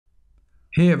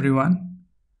Hey everyone,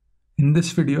 in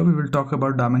this video we will talk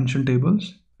about dimension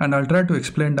tables and I'll try to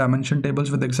explain dimension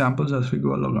tables with examples as we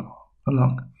go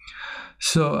along.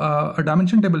 So a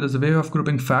dimension table is a way of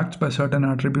grouping facts by certain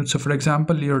attributes. So for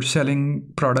example, you're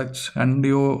selling products and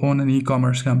you own an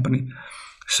e-commerce company.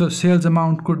 So sales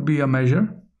amount could be a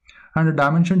measure and a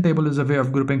dimension table is a way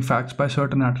of grouping facts by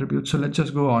certain attributes. So let's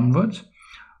just go onwards.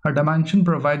 A dimension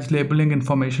provides labeling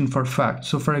information for facts.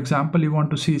 So for example, you want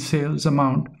to see sales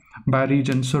amount by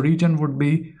region. So region would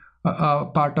be a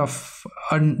part of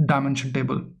a dimension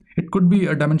table. It could be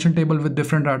a dimension table with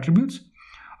different attributes,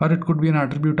 or it could be an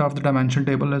attribute of the dimension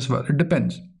table as well. It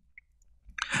depends.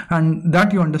 And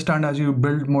that you understand as you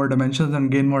build more dimensions and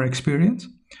gain more experience.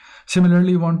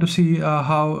 Similarly, you want to see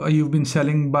how you've been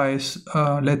selling by,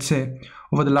 let's say,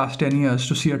 over the last 10 years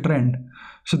to see a trend.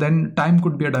 So then time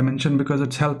could be a dimension because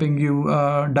it's helping you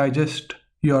digest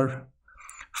your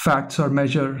facts or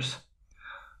measures.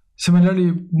 Similarly,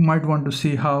 you might want to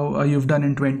see how you've done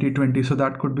in 2020. So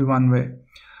that could be one way.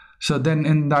 So then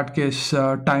in that case,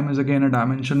 time is again a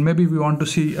dimension. Maybe we want to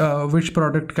see which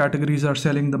product categories are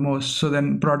selling the most. So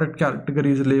then product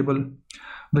category is a label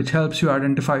which helps you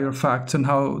identify your facts and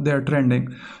how they're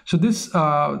trending. So this,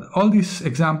 all these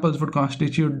examples would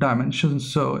constitute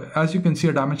dimensions. So as you can see,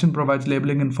 a dimension provides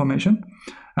labeling information,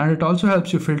 and it also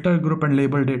helps you filter, group, and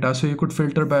label data. So you could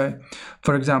filter by,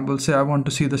 for example, say I want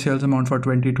to see the sales amount for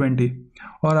 2020,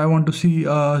 or I want to see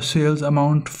a sales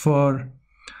amount for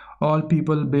all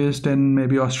people based in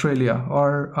maybe Australia,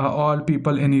 or all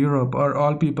people in Europe, or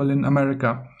all people in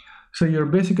America. So you're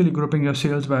basically grouping your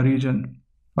sales by region,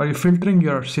 or you're filtering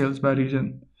your sales by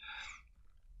region.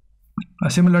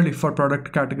 Similarly for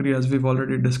product category, as we've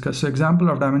already discussed. So example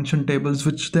of dimension tables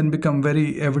which then become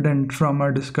very evident from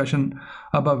our discussion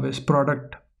above is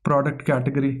product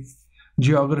category,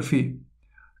 geography,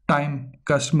 time,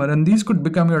 customer, and these could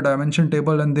become your dimension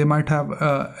table, and they might have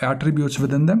attributes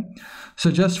within them.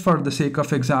 So just for the sake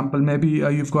of example, maybe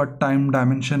you've got time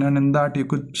dimension, and in that you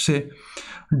could say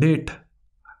date,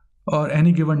 or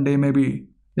any given day maybe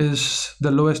is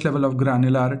the lowest level of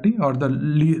granularity, or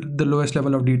the lowest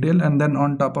level of detail, and then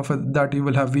on top of that you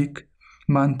will have week,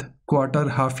 month, quarter,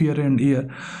 half year, and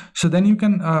year. So then you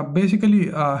can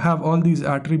basically have all these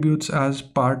attributes as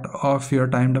part of your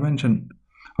time dimension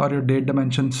or your date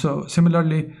dimension. So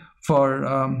similarly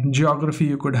for geography,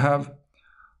 you could have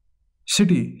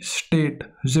city, state,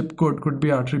 zip code could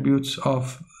be attributes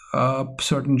of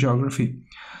certain geography.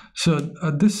 So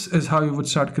this is how you would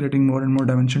start creating more and more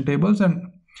dimension tables. And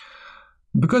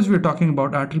because we're talking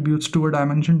about attributes to a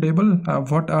dimension table,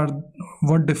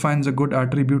 what defines a good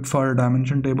attribute for a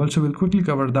dimension table? So we'll quickly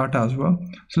cover that as well.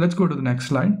 So let's go to the next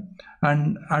slide.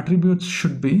 And attributes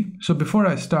should be, so before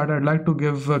I start, I'd like to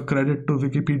give credit to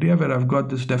Wikipedia, where I've got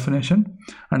this definition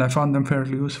and I found them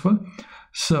fairly useful.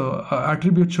 So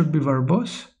attributes should be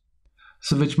verbose,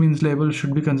 so which means labels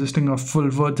should be consisting of full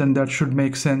words, and that should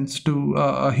make sense to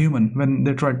a human when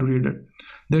they try to read it.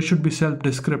 They should be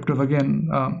self-descriptive. Again,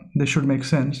 they should make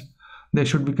sense. They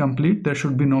should be complete. There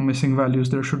should be no missing values.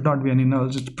 There should not be any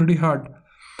nulls. It's pretty hard.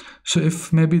 So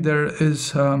if maybe there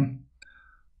is a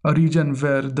region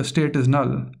where the state is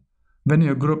null, when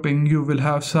you're grouping, you will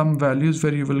have some values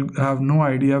where you will have no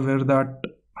idea where that,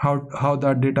 how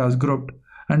that data is grouped,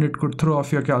 and it could throw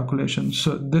off your calculations.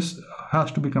 So this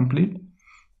has to be complete.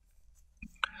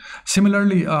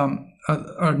 Similarly,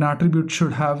 an attribute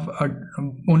should have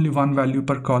only one value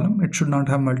per column. It should not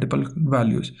have multiple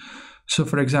values. So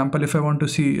for example, if I want to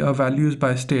see values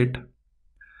by state,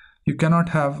 you cannot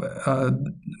have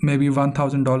maybe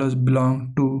 $1,000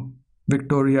 belong to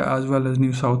Victoria as well as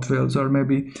New South Wales, or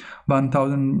maybe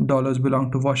 $1,000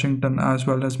 belong to Washington as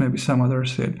well as maybe some other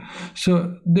state.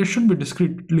 So they should be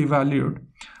discretely valued,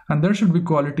 and there should be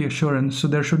quality assurance. So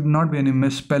there should not be any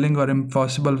misspelling or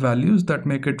impossible values that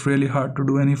make it really hard to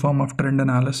do any form of trend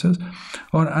analysis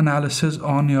or analysis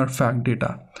on your fact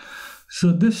data.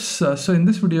 So this, so in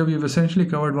this video, we've essentially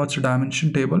covered what's a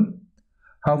dimension table,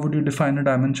 how would you define a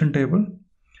dimension table,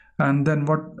 and then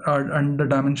what are, and the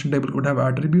dimension table could have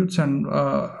attributes, and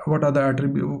what are the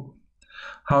attributes,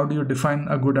 how do you define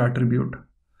a good attribute.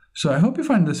 So I hope you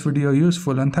find this video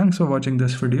useful, and thanks for watching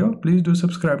this video. Please do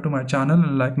subscribe to my channel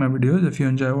and like my videos if you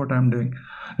enjoy what I'm doing.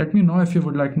 Let me know if you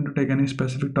would like me to take any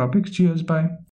specific topics. Cheers, bye.